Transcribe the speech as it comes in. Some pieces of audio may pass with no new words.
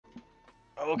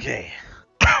Okay,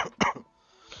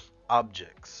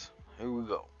 objects. Here we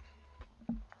go.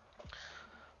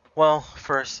 Well,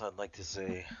 first I'd like to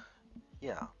say,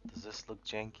 yeah, does this look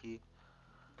janky?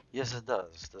 Yes, it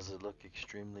does. Does it look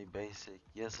extremely basic?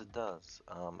 Yes, it does.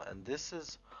 And this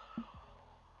is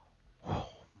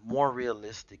more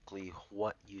realistically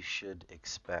what you should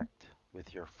expect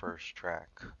with your first track.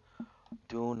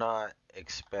 Do not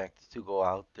expect to go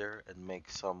out there and make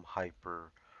some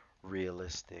hyper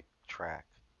realistic track.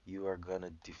 You are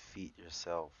gonna defeat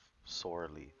yourself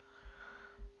sorely.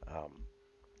 Um,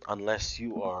 Unless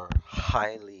you are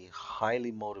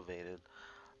highly motivated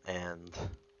and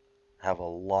have a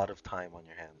lot of time on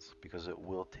your hands, because it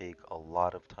will take a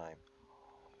lot of time.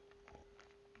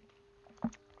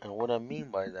 And what I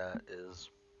mean by that is,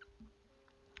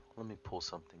 let me pull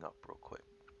something up real quick.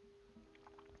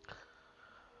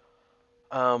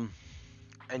 Um,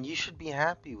 and you should be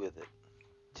happy with it,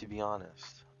 to be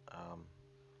honest.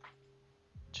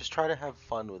 Just try to have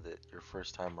fun with it your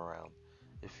first time around.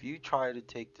 If you try to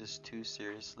take this too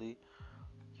seriously,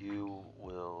 you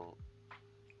will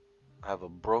have a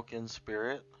broken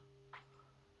spirit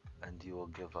and you will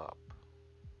give up.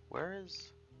 Where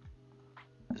is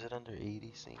it under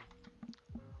ADC?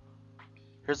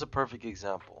 Here's a perfect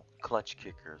example. Clutch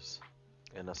kickers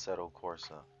in Assetto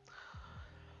Corsa.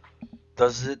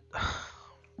 Does it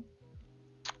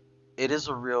it is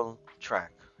a real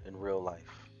track in real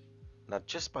life. Now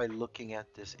just by looking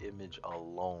at this image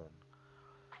alone,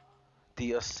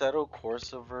 the Assetto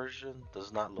Corsa version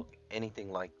does not look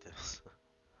anything like this.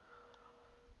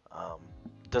 Um,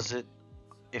 does it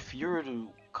if you were to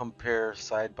compare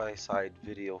side by side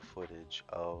video footage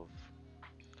of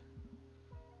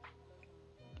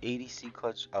ADC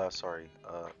clutch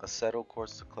Assetto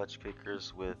Corsa clutch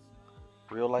kickers with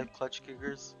real life clutch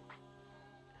kickers,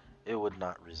 it would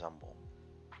not resemble.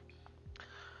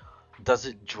 Does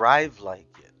it drive like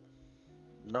it?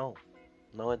 No,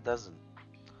 no, it doesn't.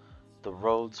 The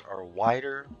roads are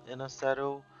wider in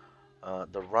Assetto.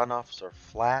 The runoffs are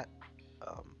flat.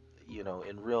 Um,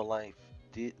 in real life,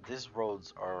 these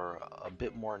roads are a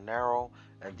bit more narrow,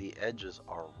 and the edges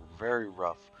are very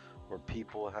rough, where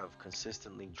people have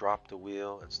consistently dropped the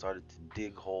wheel and started to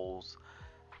dig holes.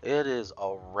 It is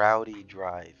a rowdy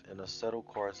drive. In Assetto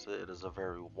Corsa, it is a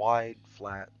very wide,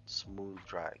 flat, smooth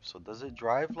drive. So does it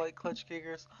drive like clutch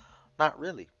kickers? Not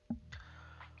really.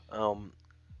 Um,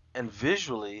 and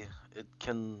visually, it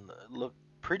can look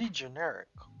pretty generic.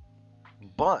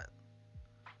 But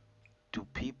do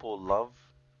people love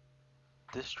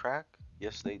this track?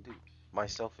 Yes, they do,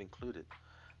 myself included.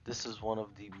 This is one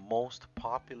of the most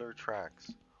popular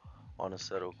tracks on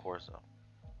Assetto Corsa.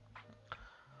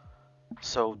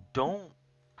 So don't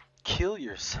kill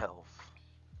yourself.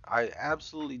 I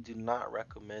absolutely do not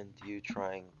recommend you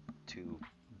trying to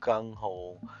gung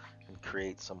ho and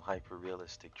create some hyper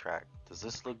realistic track. Does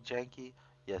this look janky?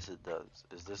 Yes, it does.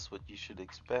 Is this what you should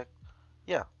expect?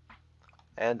 Yeah.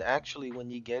 And actually,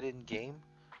 when you get in game,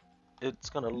 it's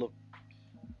gonna look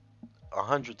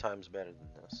 100 times better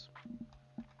than this.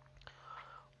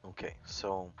 Okay,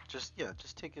 so just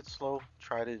take it slow.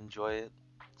 Try to enjoy it.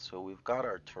 So we've got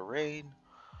our terrain,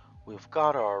 we've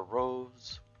got our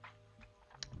roads,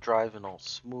 driving all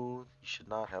smooth. You should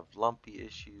not have lumpy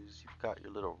issues. You've got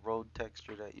your little road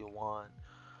texture that you want.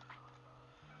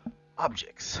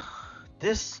 Objects.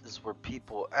 This is where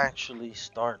people actually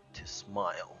start to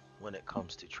smile when it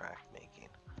comes to track making,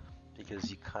 because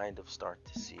you kind of start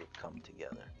to see it come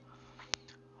together.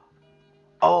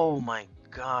 Oh my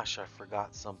gosh, I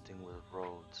forgot something with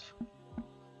roads.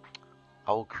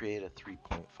 I will create a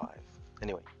 3.5.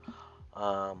 Anyway,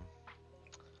 um,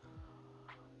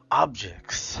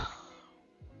 objects.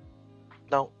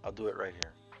 No, I'll do it right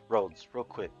here. Roads, real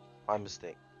quick. My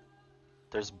mistake.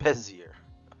 There's Bezier.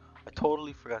 I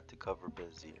totally forgot to cover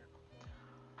Bezier.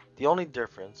 The only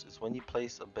difference is when you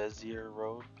place a Bezier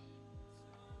road,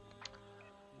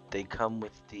 they come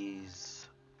with these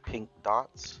pink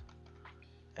dots,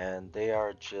 and they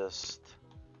are just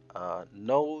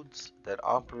nodes that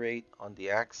operate on the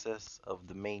axis of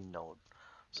the main node.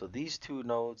 So these two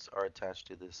nodes are attached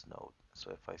to this node.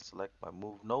 So if I select my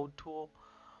move node tool,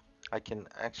 I can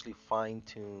actually fine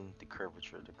tune the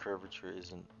curvature. The curvature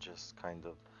isn't just kind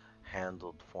of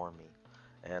handled for me.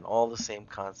 And all the same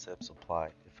concepts apply.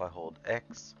 If I hold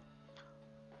X,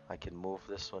 I can move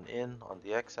this one in on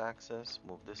the X axis,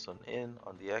 move this one in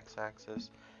on the X axis.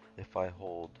 If I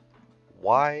hold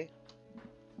Y,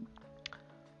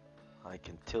 I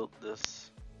can tilt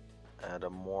this at a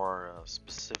more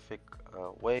specific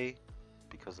way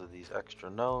because of these extra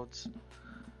nodes.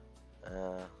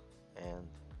 And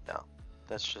yeah,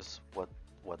 that's just what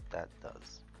that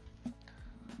does.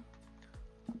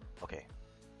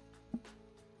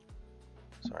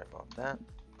 about that.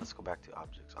 Let's go back to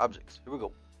objects. Objects, here we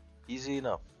go. Easy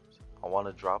enough. I want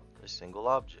to drop a single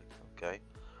object, okay?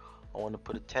 I want to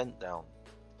put a tent down.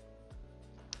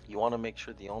 You want to make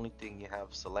sure the only thing you have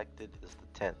selected is the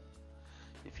tent.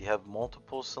 If you have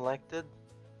multiple selected,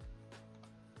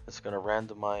 it's going to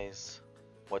randomize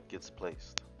what gets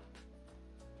placed.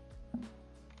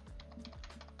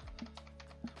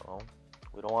 So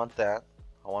we don't want that.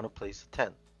 I want to place a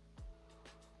tent.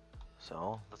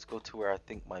 So let's go to where I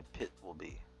think my pit will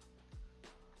be.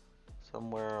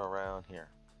 Somewhere around here.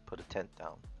 Put a tent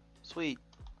down. Sweet.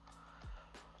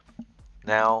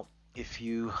 Now, if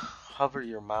you hover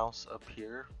your mouse up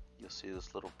here, you'll see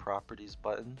this little properties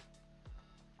button.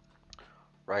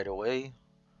 Right away,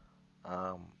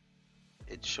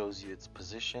 it shows you its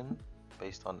position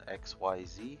based on X, Y,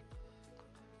 Z.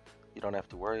 You don't have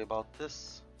to worry about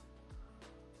this.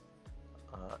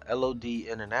 LOD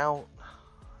in and out,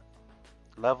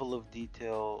 level of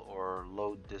detail or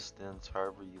load distance,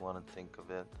 however you want to think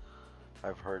of it.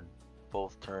 I've heard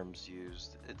both terms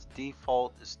used. Its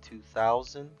default is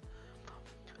 2000.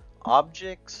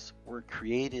 Objects were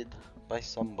created by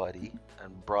somebody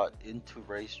and brought into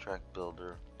Racetrack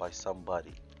Builder by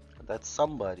somebody. That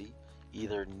somebody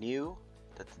either knew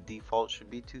that the default should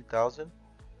be 2000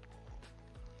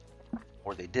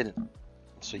 or they didn't.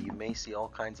 So you may see all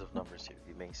kinds of numbers here.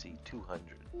 You may see 200.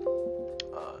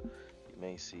 You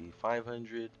may see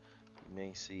 500. You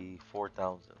may see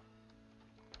 4000.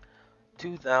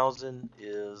 2000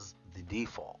 is the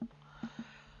default.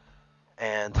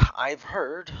 And I've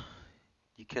heard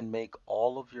you can make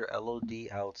all of your LOD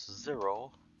outs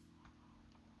 0,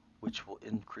 which will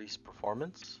increase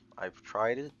performance. I've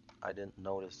tried it. I didn't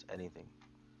notice anything.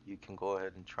 You can go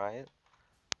ahead and try it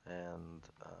and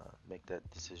make that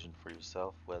decision for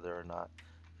yourself whether or not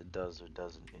it does or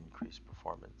doesn't increase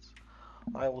performance.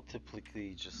 I will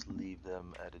typically just leave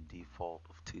them at a default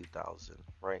of 2000.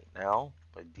 Right now,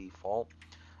 by default,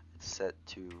 it's set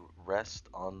to rest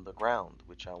on the ground,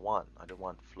 which I want. I don't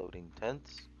want floating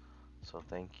tents, so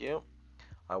thank you.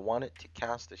 I want it to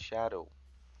cast a shadow.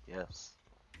 Yes.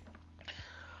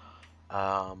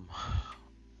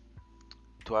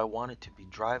 Do I want it to be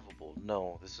drivable?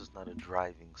 No, this is not a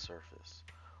driving surface.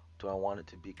 Do I want it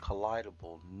to be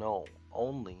collidable? No,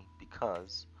 only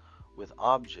because with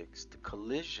objects, the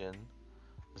collision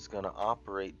is going to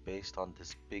operate based on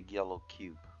this big yellow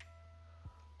cube.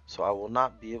 So I will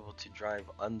not be able to drive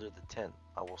under the tent.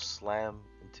 I will slam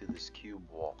into this cube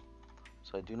wall.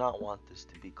 So I do not want this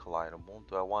to be collidable.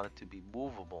 Do I want it to be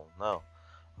movable? No.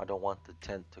 I don't want the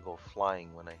tent to go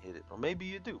flying when I hit it. Or maybe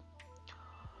you do.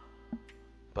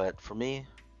 But for me,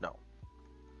 no.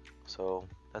 So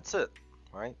that's it,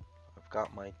 right? I've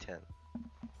got my tent.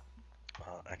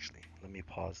 Actually, let me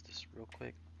pause this real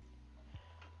quick.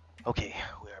 Okay,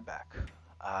 we are back.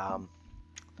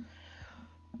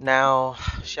 Now,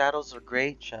 shadows are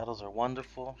great. Shadows are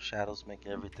wonderful. Shadows make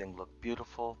everything look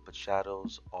beautiful, but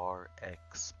shadows are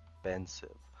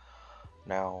expensive.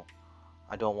 Now,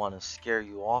 I don't want to scare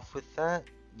you off with that.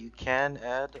 You can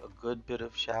add a good bit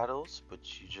of shadows,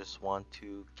 but you just want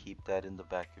to keep that in the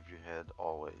back of your head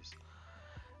always.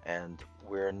 And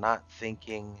we're not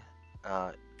thinking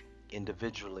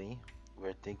individually,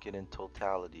 we're thinking in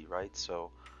totality, right? So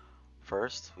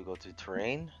first we go to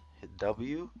terrain, hit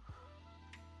W.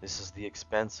 This is the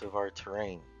expense of our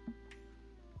terrain.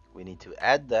 We need to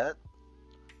add that.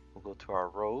 We'll go to our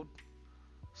road,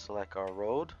 select our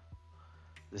road.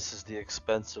 This is the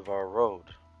expense of our road.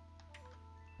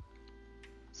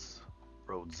 It's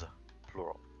roads,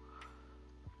 plural.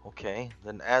 Okay,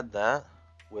 then add that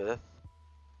with,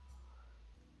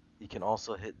 you can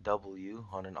also hit W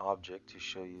on an object to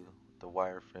show you the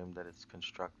wireframe that it's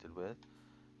constructed with,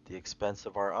 the expense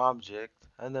of our object,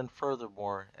 and then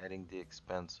furthermore adding the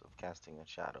expense of casting a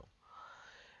shadow.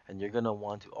 And you're going to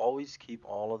want to always keep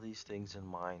all of these things in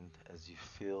mind as you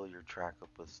fill your track up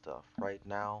with stuff. Right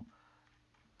now,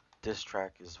 this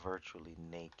track is virtually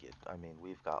naked. I mean,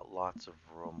 we've got lots of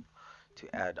room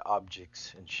to add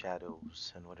objects and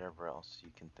shadows and whatever else you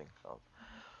can think of.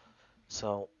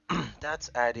 So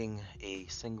that's adding a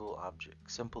single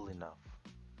object, simple enough.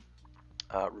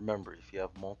 Remember, if you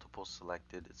have multiple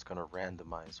selected, it's going to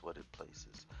randomize what it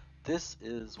places. This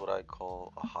is what I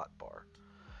call a hotbar.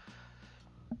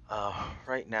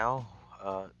 Right now,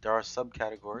 there are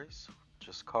subcategories,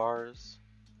 just cars,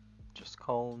 just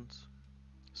cones.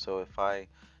 So if I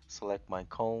select my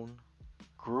cone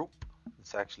group,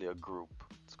 it's actually a group.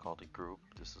 It's called a group.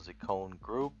 This is a cone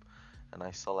group, and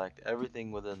I select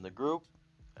everything within the group,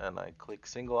 and I click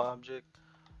single object,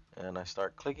 and I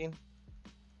start clicking.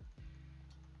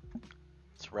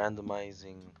 It's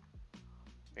randomizing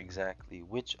exactly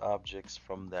which objects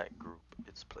from that group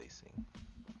it's placing.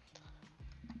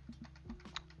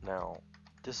 Now,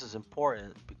 this is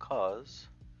important because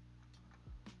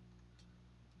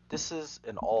this is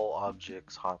an all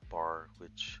objects hotbar,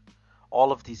 which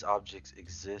all of these objects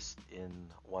exist in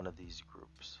one of these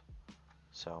groups.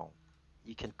 So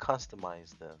you can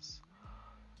customize this.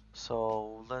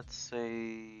 So let's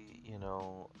say,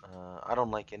 I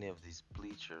don't like any of these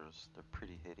bleachers. They're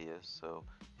pretty hideous. So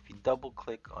if you double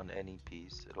click on any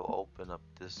piece, it'll open up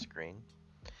this screen.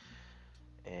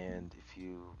 And if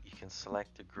you can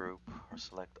select a group or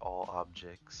select all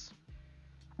objects,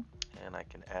 and I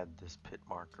can add this pit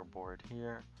marker board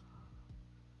here.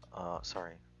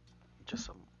 Sorry, just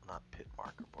not pit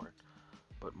marker board,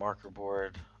 but marker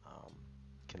board.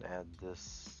 Can add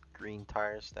this green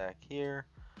tire stack here,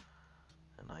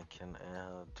 and I can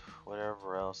add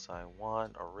whatever else I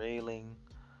want, a railing,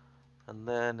 and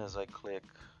then as I click,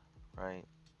 right,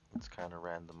 it's kind of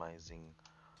randomizing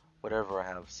whatever I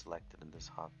have selected in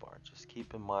this hotbar. Just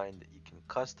keep in mind that you can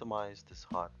customize this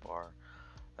hotbar,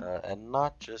 and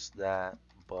not just that,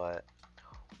 but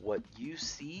what you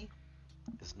see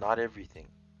is not everything.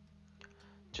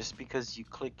 Just because you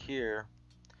click here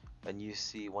and you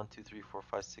see 1, 2, 3, 4,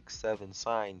 5, 6, 7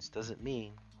 signs doesn't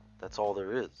mean that's all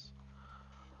there is.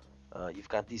 You've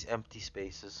got these empty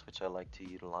spaces, which I like to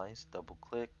utilize. Double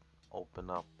click, open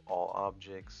up all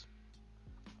objects.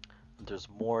 There's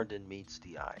more than meets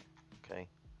the eye. Okay,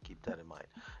 keep that in mind.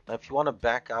 Now, if you want to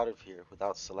back out of here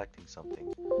without selecting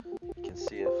something, you can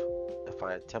see if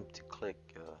I attempt to click,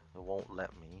 it won't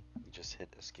let me. You just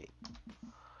hit escape.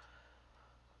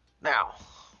 Now,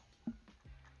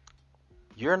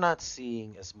 you're not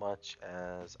seeing as much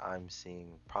as I'm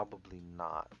seeing. Probably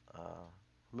not.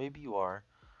 Maybe you are,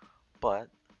 but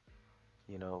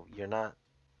you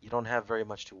don't have very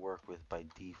much to work with by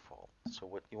default. So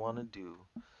what you want to do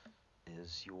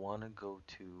is you want to go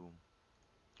to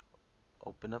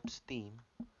open up Steam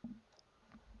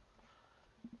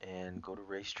and go to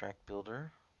Racetrack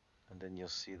Builder, and then you'll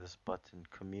see this button,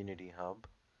 Community Hub.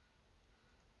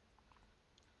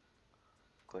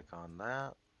 Click on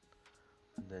that,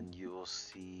 and then you will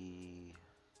see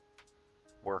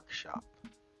Workshop.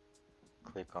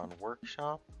 Click on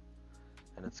Workshop,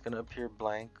 and it's going to appear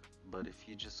blank, but if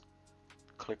you just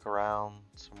click around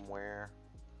somewhere,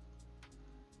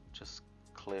 just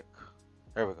click,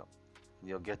 there we go,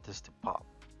 you'll get this to pop.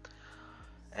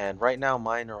 And right now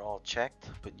mine are all checked,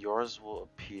 but yours will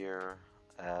appear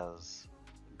as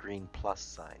green plus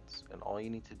signs. And all you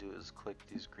need to do is click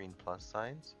these green plus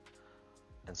signs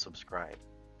and subscribe.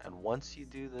 And once you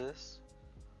do this,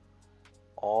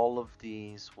 all of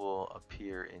these will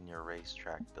appear in your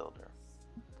racetrack builder.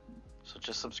 So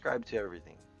just subscribe to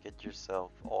everything. Get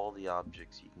yourself all the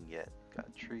objects you can get.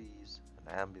 Got trees,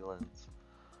 an ambulance,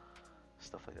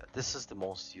 stuff like that. This is the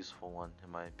most useful one in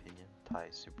my opinion. Tie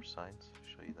super signs. I'll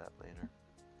show you that later.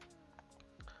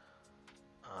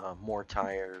 More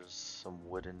tires, some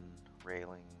wooden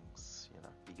railings,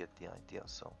 you get the idea.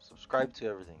 So subscribe to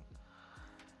everything.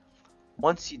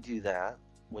 Once you do that,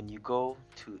 when you go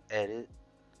to edit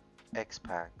X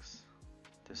packs,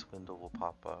 this window will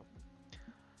pop up.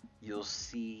 You'll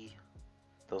see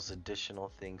those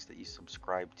additional things that you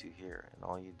subscribe to here, and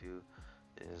all you do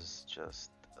is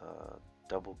just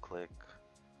double click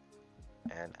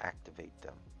and activate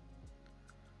them.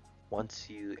 Once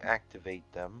you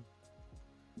activate them,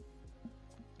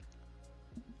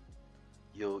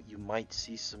 you might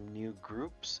see some new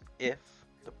groups if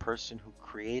the person who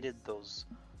created those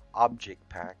object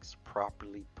packs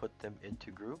properly put them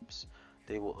into groups.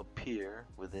 They will appear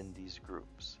within these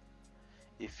groups.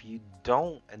 If you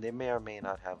don't, and they may or may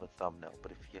not have a thumbnail,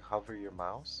 but if you hover your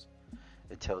mouse,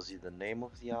 it tells you the name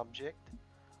of the object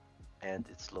and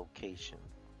its location,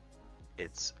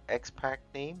 its XPack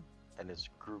name, and its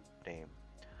group name.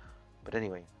 But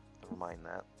anyway, never mind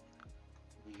that.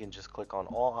 You can just click on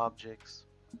all objects.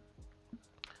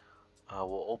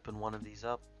 We'll open one of these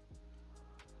up,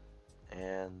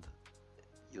 and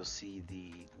you'll see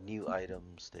the new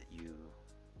items that you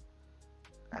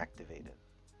activated.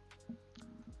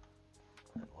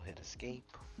 And we'll hit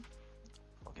escape.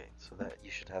 Okay, so that you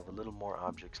should have a little more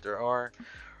objects. There are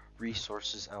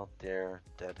resources out there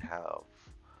that have,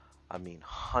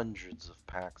 hundreds of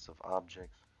packs of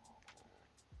objects.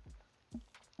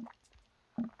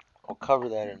 I'll cover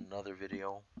that in another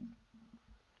video.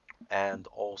 And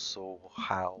also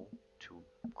how to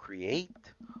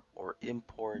create or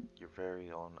import your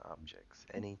very own objects,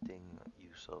 anything you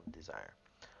so desire.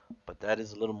 But that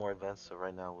is a little more advanced, so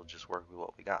right now we'll just work with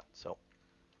what we got. So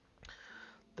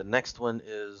the next one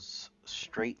is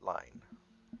straight line.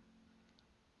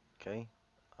 Okay,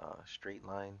 straight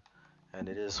line, and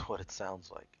it is what it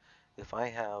sounds like. If I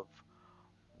have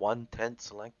one tent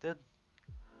selected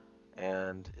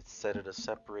and it's set at a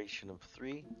separation of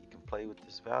 3, you can play with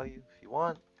this value if you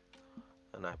want,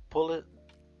 and I pull it,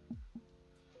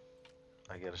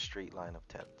 I get a straight line of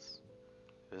tents.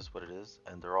 It is what it is,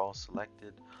 and they're all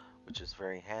selected, which is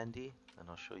very handy, and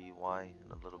I'll show you why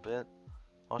in a little bit.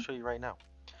 I'll show you right now.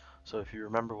 So if you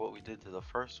remember what we did to the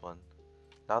first one,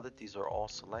 now that these are all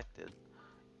selected,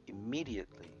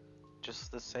 immediately,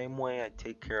 just the same way I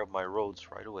take care of my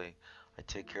roads right away, I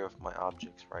take care of my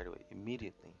objects right away.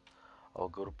 Immediately, I'll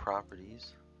go to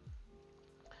Properties,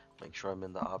 make sure I'm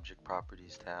in the Object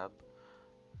Properties tab,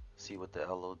 see what the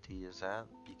LOD is at.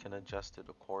 You can adjust it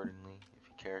accordingly if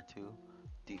you care to.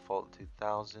 Default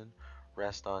 2000,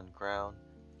 Rest on Ground,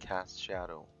 Cast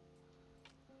Shadow,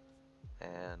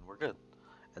 and we're good.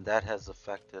 And that has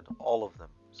affected all of them,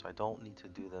 so I don't need to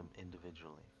do them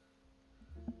individually.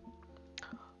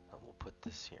 And we'll put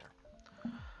this here.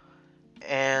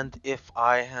 And if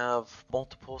I have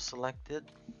multiple selected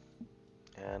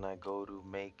and I go to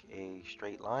make a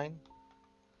straight line,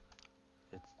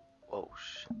 it's, oh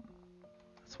shit,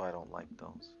 that's why I don't like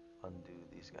those. Undo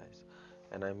these guys.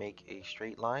 And I make a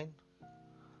straight line,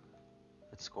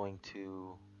 it's going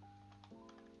to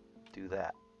do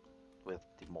that with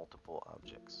the multiple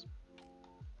objects.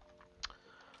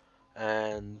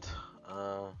 And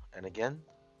again,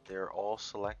 they're all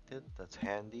selected. That's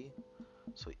handy.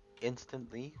 So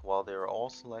instantly, while they're all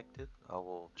selected, I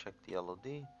will check the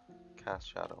LOD,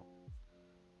 cast shadow.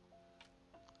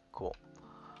 Cool.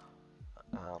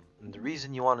 And the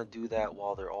reason you want to do that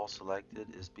while they're all selected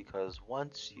is because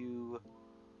once you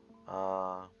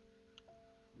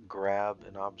grab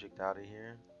an object out of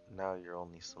here, now you're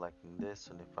only selecting this,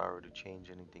 and if I were to change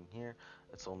anything here,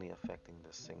 it's only affecting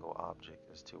this single object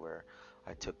as to where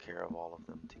I took care of all of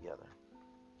them together.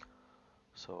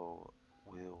 So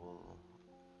we will,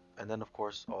 and then of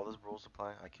course all those rules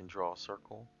apply. I can draw a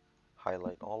circle,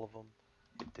 highlight all of them,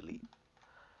 hit delete.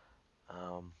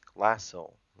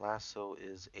 Lasso. Lasso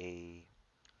is a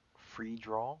free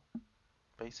draw,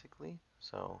 basically.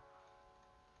 So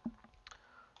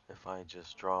if I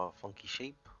just draw a funky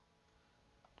shape,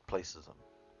 places them.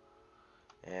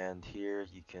 And here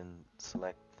you can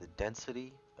select the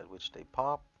density at which they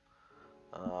pop,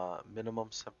 minimum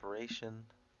separation,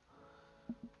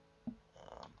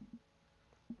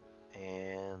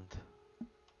 and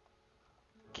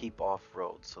keep off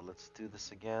road. So let's do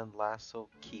this again. Lasso,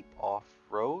 keep off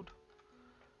road.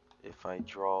 If I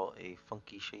draw a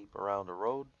funky shape around a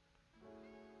road,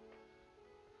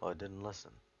 oh, it didn't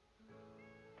listen.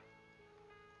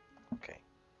 Okay,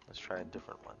 let's try a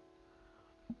different one.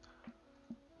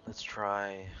 Let's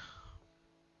try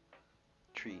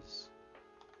trees.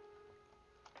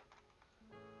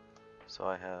 So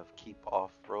I have keep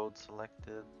off road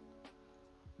selected.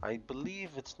 I believe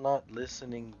it's not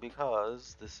listening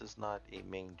because this is not a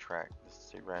main track. This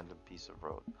is a random piece of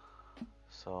road.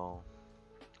 So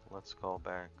let's go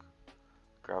back,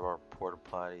 grab our porta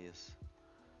potties,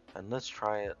 and let's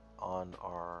try it on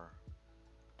our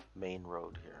main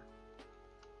road here.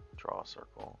 Draw a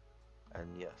circle, and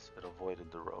yes, it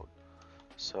avoided the road.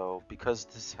 So because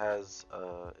this has,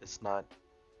 it's not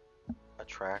a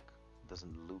track, it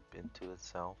doesn't loop into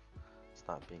itself, it's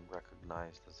not being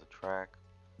recognized as a track.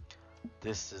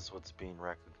 This is what's being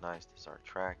recognized as our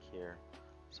track here,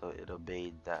 so it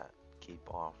obeyed that keep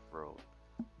off road.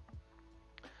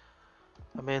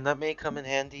 I mean, that may come in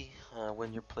handy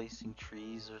when you're placing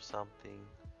trees or something,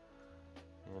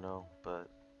 you know, but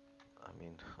I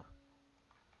mean,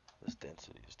 this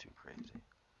density is too crazy.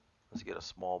 Let's get a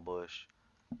small bush,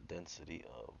 density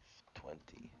of 20,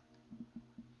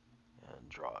 and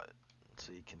draw it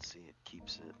so you can see it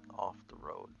keeps it off the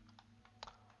road.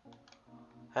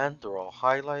 And they're all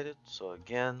highlighted, so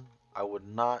again, I would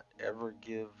not ever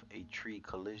give a tree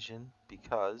collision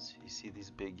because you see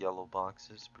these big yellow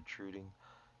boxes protruding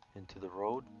into the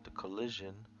road. The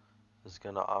collision is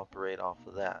going to operate off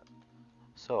of that.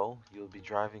 So you'll be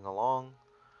driving along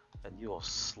and you will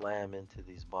slam into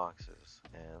these boxes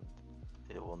and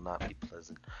it will not be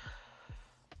pleasant.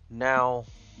 Now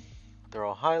they're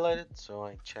all highlighted, so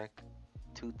I check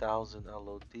 2000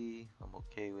 LOD. I'm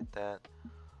okay with that.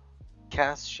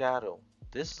 Cast shadow.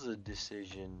 This is a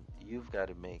decision you've got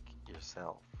to make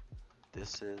yourself.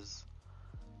 This is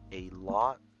a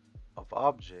lot of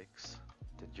objects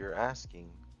that you're asking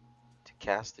to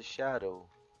cast a shadow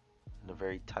in a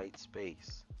very tight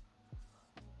space.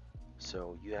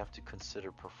 So you have to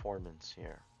consider performance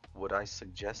here. Would I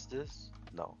suggest this?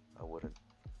 No, I wouldn't.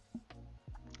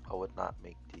 I would not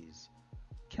make these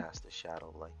cast a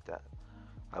shadow like that.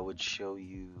 I would show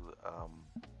you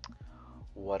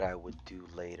what I would do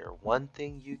later. One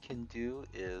thing you can do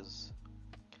is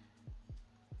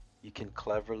you can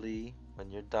cleverly,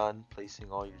 when you're done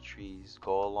placing all your trees,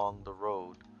 go along the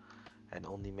road and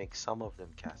only make some of them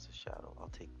cast a shadow. I'll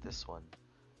take this one,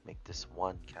 make this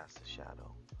one cast a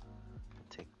shadow. I'll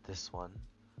take this one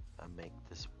and make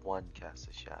this one cast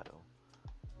a shadow.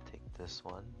 Take this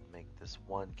one, make this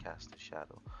one cast a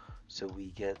shadow. So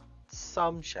we get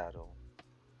some shadow,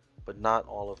 but not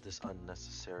all of this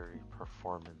unnecessary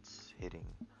performance hitting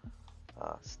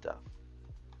stuff.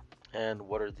 And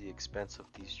what are the expense of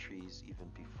these trees even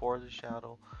before the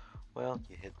shadow? Well,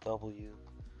 you hit W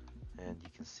and you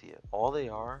can see it. All they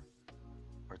are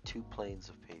 2 planes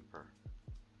of paper.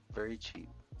 Very cheap.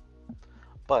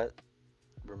 But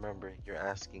remember, you're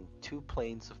asking 2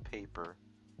 planes of paper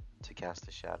to cast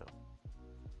a shadow.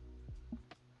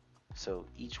 So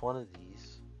each one of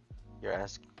these, you're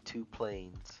asking 2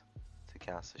 planes to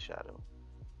cast a shadow.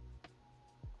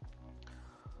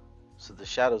 So the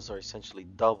shadows are essentially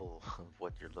double of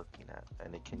what you're looking at,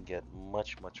 and it can get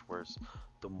much, much worse.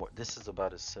 This is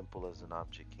about as simple as an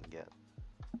object can get,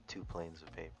 2 planes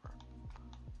of paper.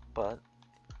 But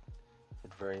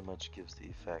it very much gives the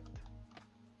effect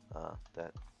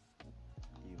that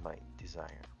you might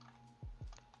desire.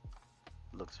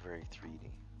 It looks very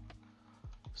 3D.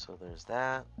 So there's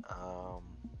that. And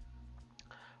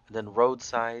then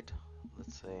roadside.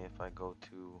 Let's say if I go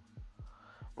to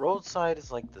roadside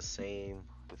is like the same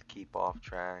with keep off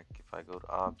track. If I go to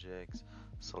objects,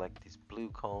 select these blue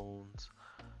cones,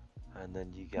 and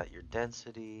then you got your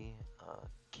density,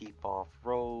 keep off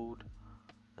road,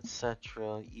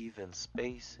 etc. Even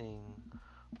spacing,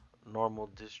 normal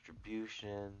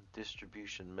distribution,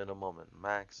 distribution minimum and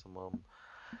maximum.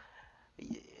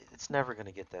 It's never going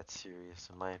to get that serious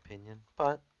in my opinion,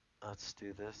 but let's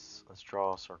do this. Let's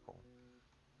draw a circle.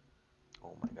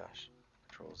 Oh my gosh.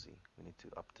 Control Z. We need to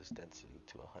up this density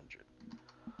to 100.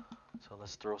 So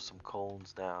let's throw some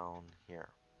cones down here.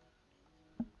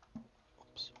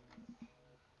 Oops.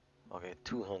 Okay,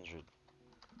 200.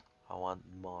 I want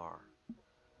more.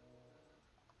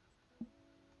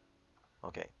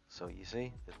 Okay, so you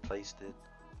see, it placed it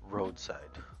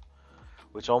roadside,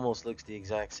 which almost looks the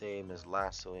exact same as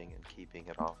lassoing and keeping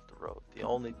it off the road. The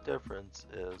only difference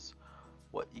is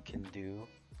what you can do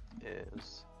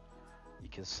is you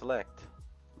can select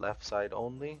left side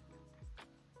only,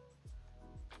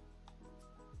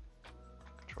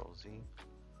 Control Z,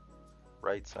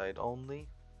 right side only,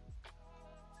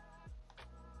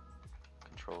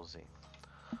 Control Z.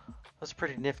 That's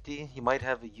pretty nifty. You might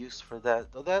have a use for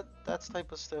that. Though that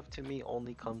type of stuff to me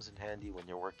only comes in handy when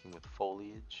you're working with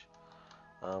foliage.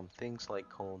 Things like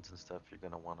cones and stuff you're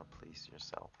gonna want to place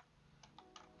yourself.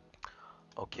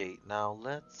 Okay, now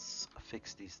let's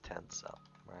fix these tents up,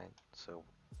 right? So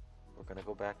we're gonna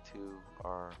go back to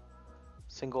our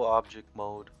single object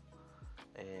mode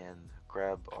and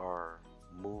grab our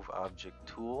move object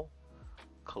tool,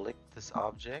 click this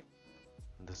object,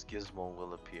 and this gizmo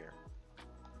will appear.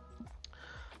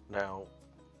 Now,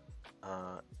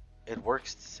 it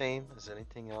works the same as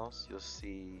anything else. You'll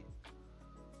see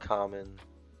common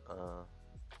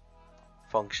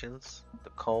functions. The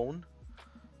cone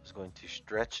is going to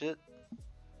stretch it.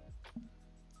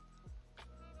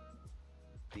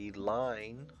 The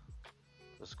line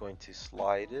is going to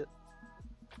slide it.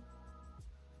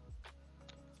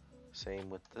 Same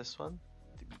with this one.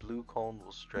 The blue cone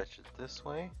will stretch it this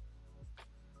way.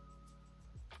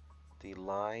 The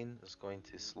line is going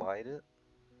to slide it.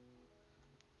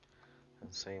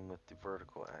 And same with the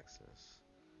vertical axis.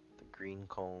 The green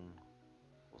cone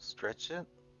will stretch it.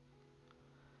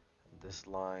 And this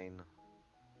line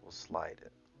will slide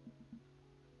it.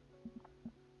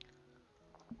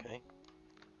 Okay.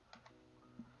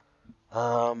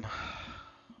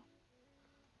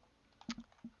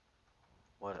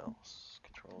 What else?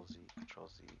 Control Z, Control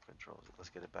Z, Control Z. Let's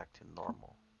get it back to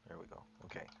normal. There we go.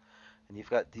 Okay. And you've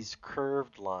got these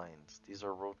curved lines. These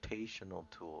are rotational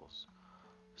tools.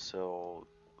 So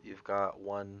you've got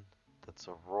one that's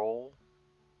a roll.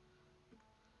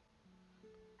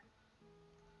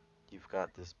 You've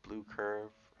got this blue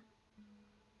curve.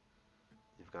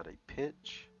 You've got a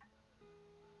pitch,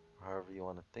 however you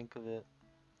want to think of it.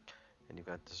 And you've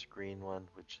got this green one,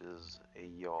 which is a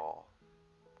yaw.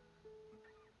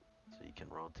 So you can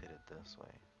rotate it this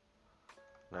way.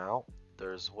 Now,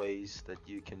 there's ways that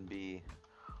you can be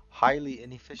highly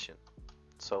inefficient.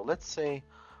 So let's say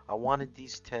I wanted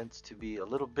these tents to be a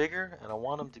little bigger and I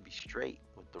want them to be straight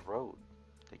with the road.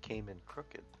 They came in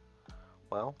crooked.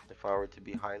 Well, if I were to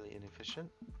be highly inefficient,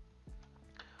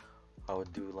 I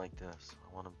would do like this.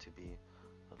 I want them to be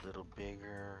a little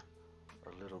bigger,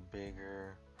 a little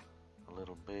bigger, a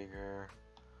little bigger,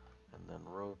 and then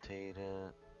rotate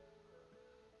it.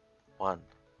 One.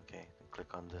 Okay, then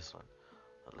click on this one.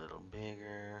 A little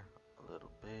bigger, a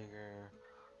little bigger,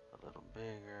 a little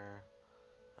bigger,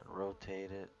 and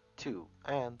rotate it. Two.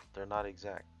 And they're not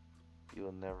exact. You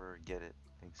will never get it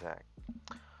exact.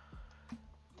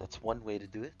 That's one way to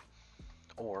do it.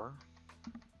 Or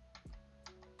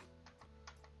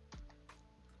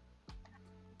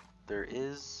there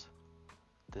is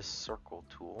this circle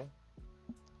tool,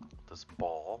 this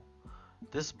ball.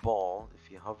 This ball,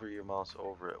 if you hover your mouse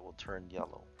over it, will turn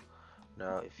yellow.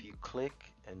 Now, if you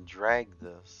click and drag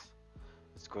this,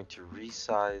 it's going to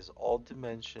resize all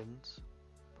dimensions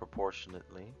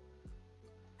proportionately.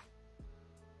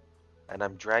 And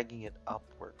I'm dragging it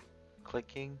upward.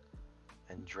 Clicking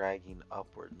and dragging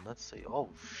upward. And let's say, oh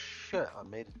shit, I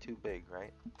made it too big,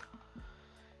 right?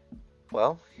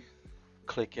 Well,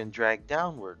 click and drag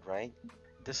downward, right?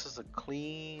 This is a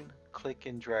clean click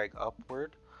and drag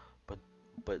upward,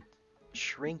 but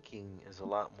shrinking is a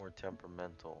lot more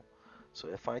temperamental. So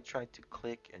if I try to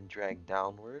click and drag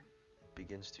downward, it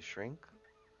begins to shrink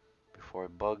before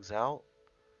it bugs out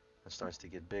and starts to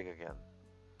get big again.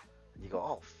 And you go,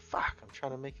 oh fuck, I'm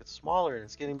trying to make it smaller and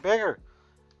it's getting bigger.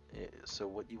 So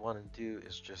what you want to do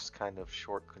is just kind of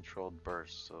short controlled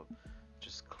bursts. So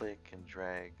just click and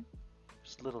drag,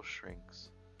 just little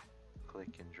shrinks.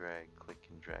 Click and drag, click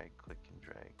and drag, click and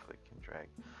drag, click and drag.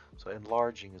 So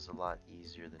enlarging is a lot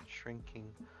easier than shrinking,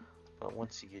 but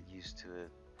once you get used to it,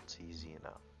 it's easy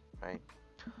enough, right?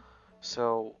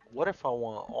 So what if I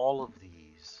want all of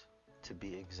these to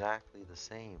be exactly the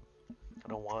same? I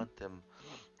don't want them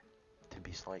to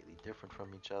be slightly different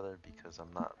from each other because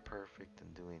I'm not perfect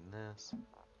in doing this.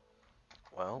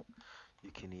 Well,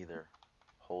 you can either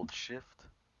hold shift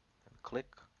and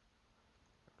click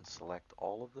and select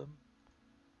all of them,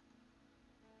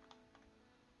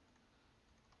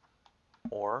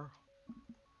 or you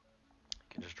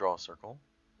can just draw a circle.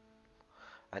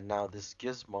 And now this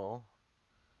gizmo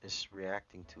is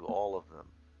reacting to all of them,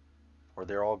 or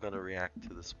they're all going to react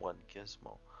to this one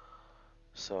gizmo.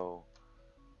 So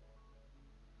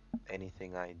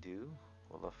anything I do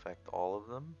will affect all of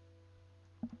them,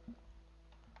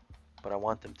 but I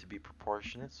want them to be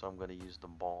proportionate, so I'm going to use the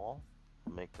ball,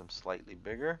 make them slightly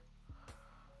bigger,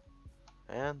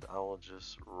 and I will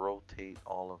just rotate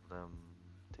all of them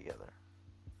together.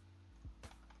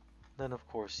 Then of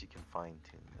course you can fine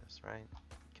tune this, right?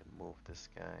 You can move this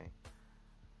guy,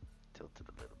 tilt it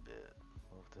a little bit,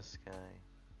 move this guy,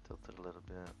 tilt it a little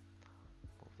bit,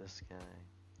 move this guy,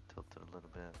 tilt it a little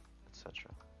bit,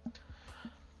 etc.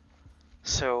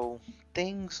 So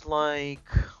things like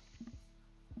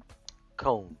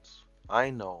cones. I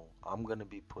know I'm gonna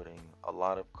be putting a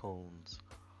lot of cones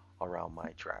around my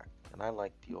track, and I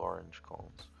like the orange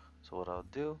cones. So what I'll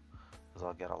do is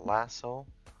I'll get a lasso,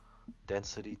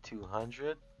 density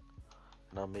 200,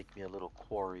 and I'll make me a little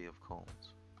quarry of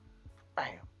cones.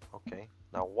 Bam! Okay.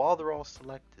 Now while they're all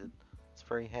selected, it's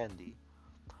very handy.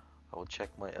 I will check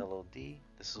my LOD.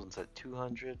 This one's at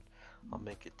 200. I'll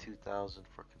make it 2000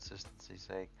 for consistency's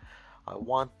sake. I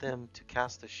want them to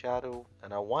cast a shadow,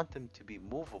 and I want them to be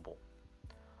movable.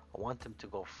 I want them to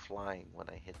go flying when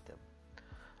I hit them.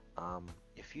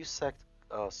 If you select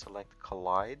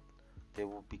collide, they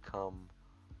will become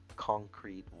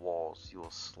concrete walls. You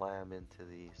will slam into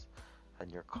these,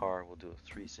 and your car will do a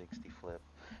 360 flip,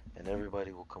 and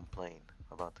everybody will complain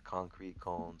about the concrete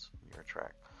cones in your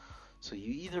track. So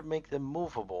you either make them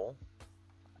movable,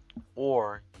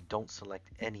 or you don't select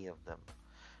any of them.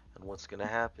 And what's going to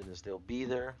happen is they'll be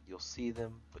there, you'll see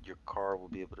them, but your car will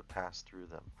be able to pass through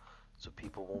them. So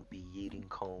people won't be yeeting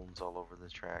cones all over the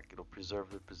track. It'll preserve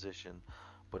their position,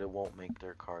 but it won't make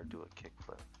their car do a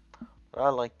kickflip. But I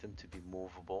like them to be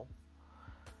movable.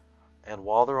 And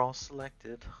while they're all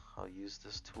selected, I'll use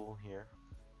this tool here.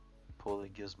 Pull the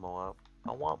gizmo up.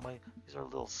 I want these are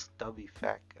little stubby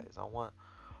fat guys. I want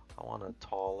a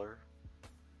taller,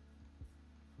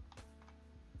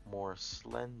 more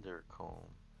slender cone.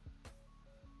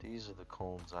 These are the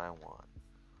cones I want.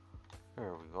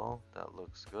 There we go. That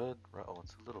looks good. Oh,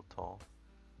 it's a little tall.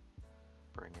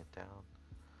 Bring it down.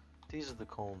 These are the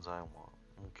cones I want.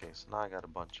 Okay, so now I got a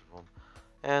bunch of them,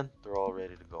 and they're all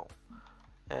ready to go.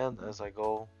 And as I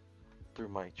go through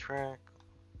my track,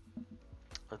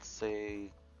 let's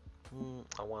say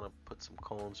I want to put some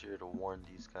cones here to warn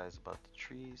these guys about the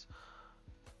trees.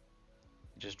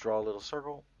 Just draw a little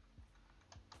circle,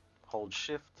 hold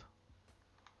shift,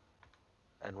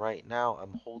 and right now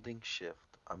I'm holding shift.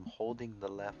 I'm holding the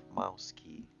left mouse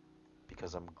key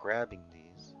because I'm grabbing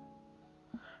these,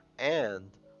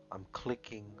 and I'm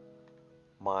clicking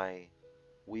my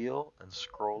wheel and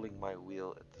scrolling my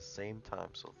wheel at the same time.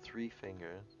 So 3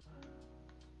 fingers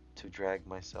to drag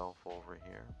myself over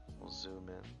here. We'll zoom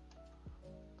in.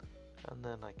 And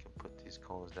then I can put these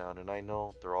cones down. And I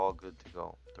know they're all good to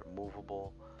go. They're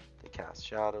movable. They cast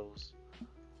shadows.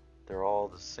 They're all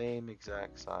the same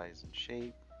exact size and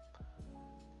shape.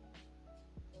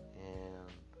 And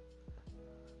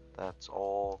that's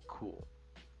all cool.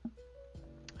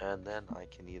 And then I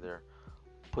can either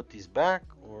put these back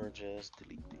or just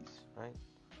delete these, right?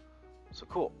 So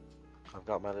cool. I've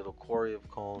got my little quarry of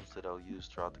cones that I'll use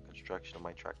throughout the construction of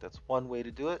my track. That's one way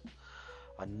to do it.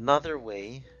 Another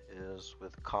way is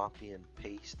with copy and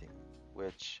pasting,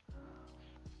 which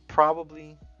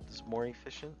probably is more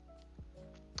efficient.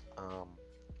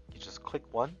 You just click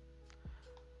one,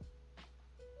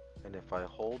 and if I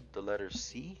hold the letter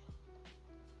C,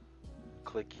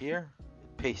 click here,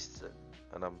 it pastes it.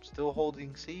 And I'm still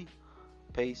holding C,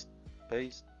 paste,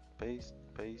 paste, paste,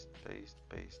 paste, paste,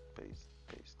 paste, paste,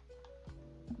 paste.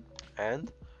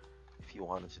 And if you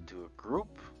wanted to do a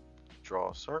group,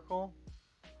 draw a circle,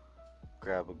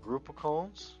 grab a group of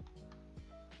cones,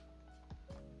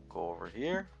 go over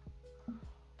here,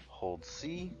 hold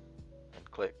C,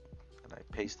 and click. And I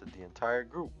pasted the entire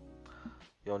group.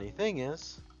 The only thing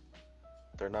is,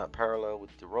 they're not parallel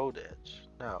with the road edge.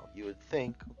 Now, you would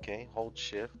think, okay, hold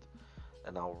shift,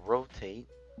 and I'll rotate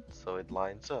so it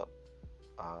lines up.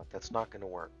 That's not going to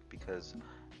work because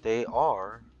they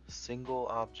are single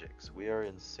objects. We are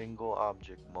in single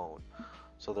object mode.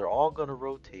 So they're all going to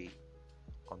rotate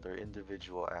on their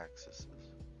individual axes.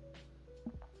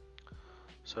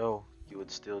 So you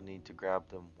would still need to grab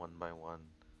them one by one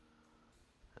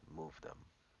and move them.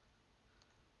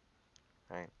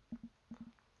 Right?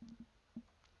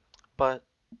 But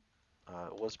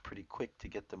it was pretty quick to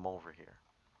get them over here.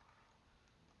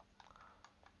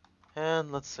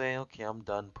 And let's say, okay, I'm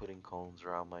done putting cones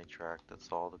around my track. That's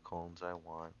all the cones I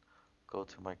want. Go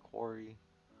to my quarry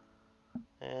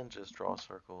and just draw a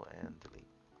circle and delete.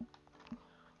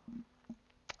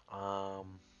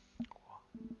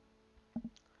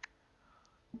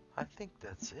 I think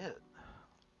that's it.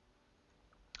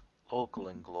 Local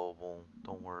and global,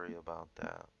 don't worry about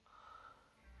that.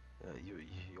 You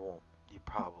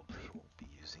probably won't be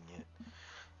using it.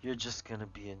 You're just gonna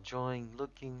be enjoying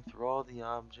looking through all the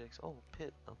objects. Oh,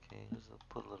 pit. Okay,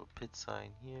 put a little pit sign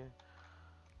here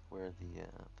where the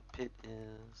pit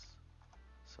is.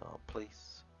 So I'll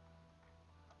place.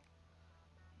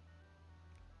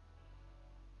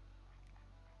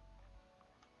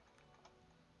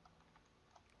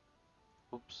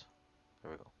 Oops.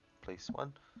 There we go. Place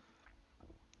one.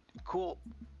 Cool.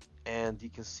 And you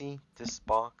can see this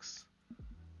box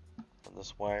on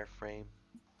this wireframe.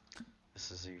 This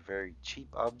is a very cheap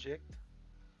object.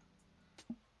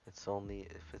 It's only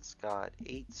if it's got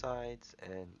 8 sides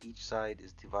and each side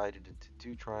is divided into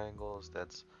 2 triangles.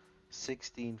 That's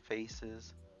 16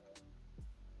 faces.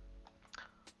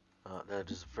 That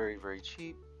is very, very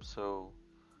cheap. So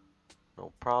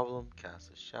no problem.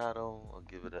 Cast a shadow. I'll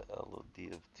give it a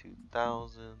LOD of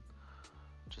 2000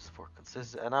 just for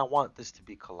consistency. And I want this to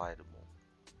be collidable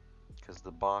because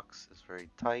the box is very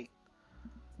tight.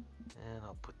 And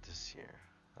I'll put this here.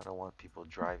 I don't want people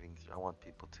driving through. I want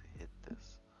people to hit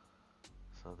this.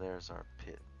 So there's our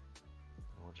pit.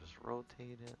 And we'll just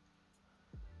rotate it.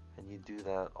 And you do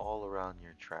that all around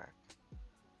your track.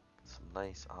 Some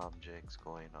nice objects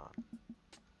going on.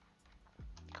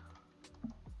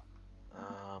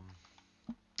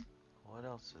 What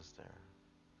else is there?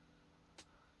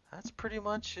 That's pretty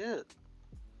much it.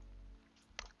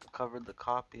 Covered the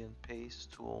copy and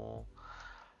paste tool.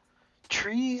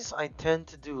 Trees I tend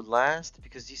to do last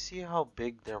because you see how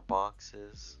big their box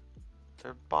is?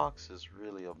 Their box is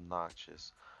really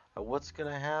obnoxious. What's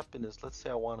gonna happen is let's say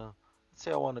I wanna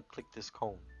click this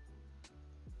cone.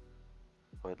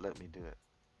 Wait, let me do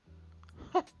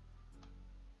it.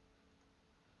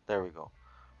 There we go.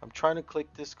 I'm trying to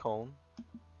click this cone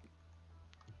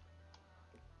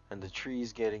and the tree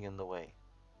is getting in the way.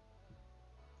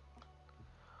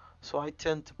 So I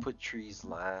tend to put trees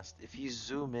last. If you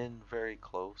zoom in very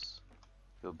close,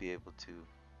 you'll be able to.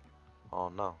 Oh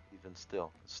no, even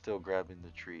still, it's still grabbing the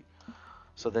tree.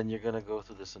 So then you're gonna go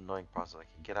through this annoying process. Like,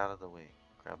 get out of the way,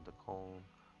 grab the cone.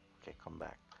 Okay, come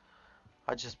back.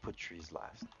 I just put trees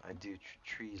last. I do.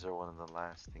 Trees are one of the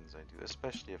last things I do,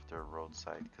 especially if they're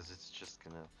roadside, because it's just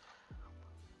gonna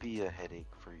be a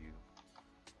headache for you.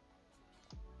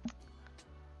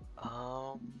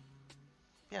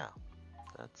 Yeah,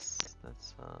 that's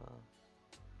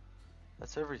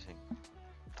everything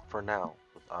for now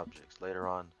with objects. Later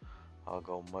on, I'll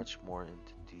go much more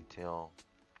into detail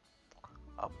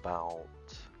about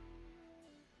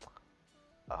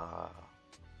uh,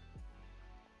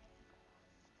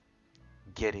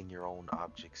 getting your own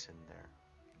objects in there.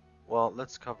 Well,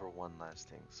 let's cover one last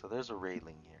thing. So there's a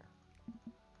railing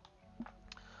here.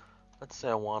 Let's say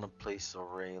I want to place a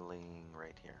railing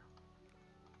right here.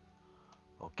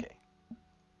 Okay.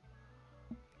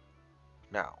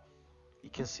 Now, you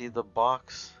can see the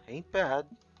box ain't bad,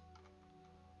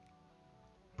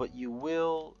 but you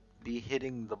will be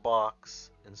hitting the box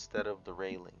instead of the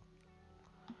railing.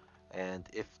 And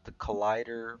if the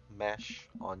collider mesh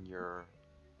on your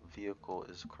vehicle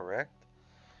is correct,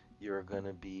 you're going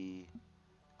to be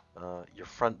your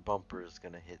front bumper is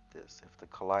going to hit this. If the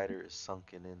collider is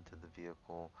sunken into the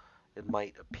vehicle, it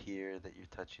might appear that you're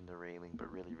touching the railing,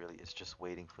 but really it's just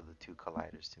waiting for the two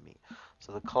colliders to meet.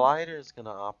 So the collider is going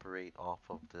to operate off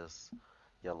of this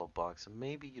yellow box, and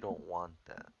maybe you don't want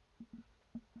that.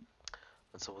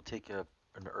 And so we'll take an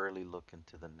early look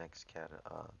into the next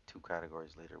two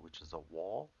categories later, which is a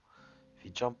wall. If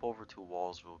you jump over to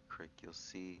walls real quick, you'll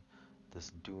see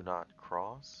this do not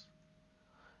cross.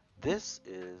 This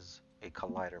is a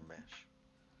collider mesh.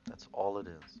 That's all it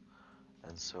is.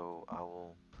 And so I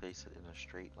will place it in a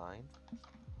straight line,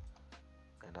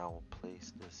 and I will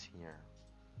place this here.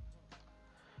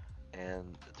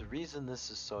 And the reason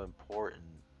this is so important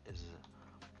is,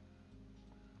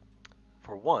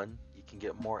 for one, you can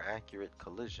get more accurate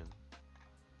collision,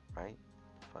 right?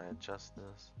 If I adjust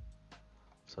this,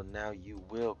 so now you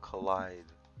will collide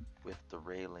with the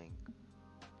railing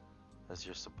as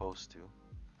you're supposed to.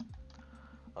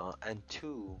 And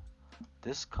two,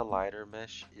 this collider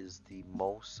mesh is the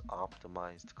most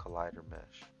optimized collider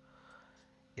mesh.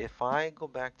 If I go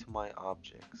back to my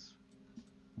objects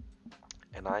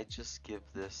and I just give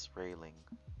this railing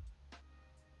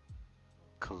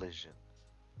collision,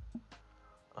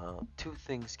 two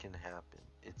things can happen.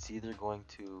 It's either going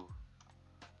to,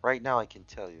 right now I can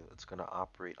tell you, it's going to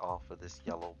operate off of this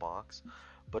yellow box,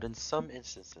 but in some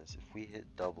instances, if we hit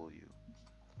W,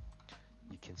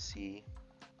 you can see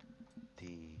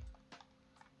the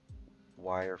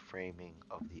wireframing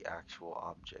of the actual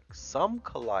object. Some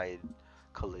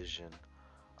collision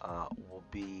will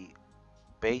be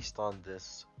based on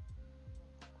this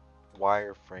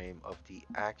wireframe of the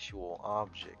actual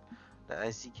object. Now,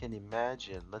 as you can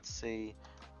imagine, let's say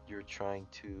you're trying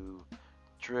to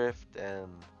drift and,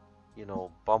 you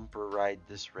know, bumper ride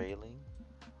this railing.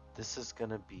 This is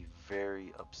gonna be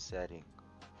very upsetting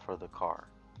for the car,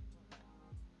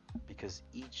 because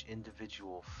each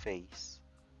individual face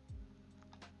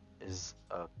is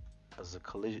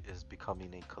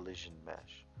becoming a collision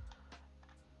mesh.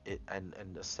 And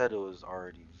Assetto is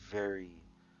already very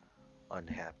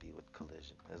unhappy with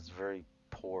collision. It's very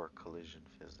poor collision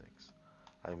physics.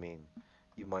 I mean,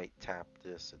 you might tap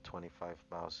this at 25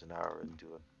 miles an hour and do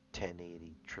a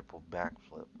 1080 triple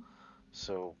backflip.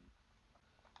 So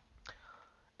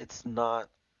it's not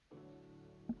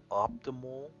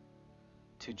optimal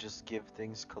to just give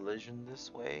things collision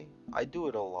this way. I do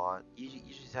it a lot. You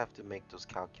just have to make those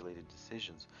calculated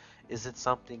decisions. Is it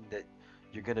something that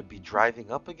you're going to be driving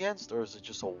up against, or is it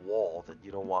just a wall that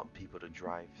you don't want people to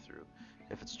drive through?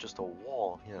 If it's just a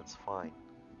wall, yeah, it's fine.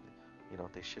 You know,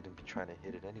 they shouldn't be trying to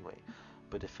hit it anyway.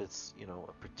 But if it's, you know,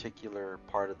 a particular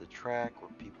part of the track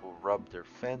where people rub their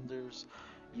fenders,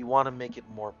 you want to make it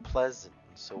more pleasant.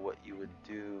 So what you would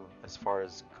do as far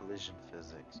as collision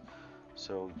physics,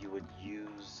 so you would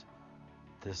use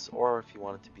this, or if you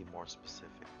wanted to be more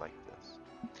specific like this,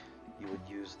 you would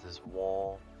use this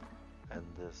wall and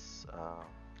this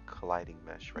colliding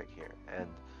mesh right here. And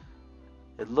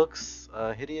it looks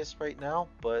hideous right now,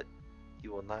 but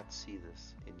you will not see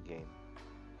this in game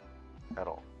at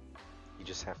all. You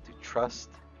just have to trust,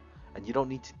 and you don't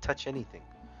need to touch anything.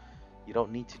 You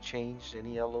don't need to change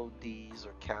any LODs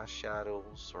or cast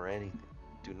shadows or anything.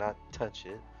 Do not touch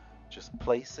it. Just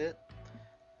place it,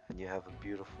 and you have a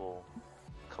beautiful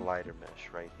collider mesh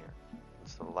right here.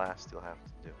 It's the last you'll have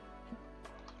to do.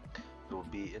 It will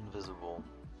be invisible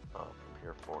from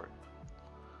here forward.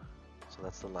 So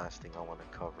that's the last thing I want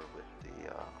to cover with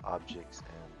the objects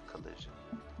and collision.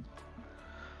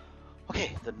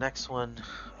 Okay, the next one,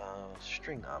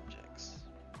 string objects.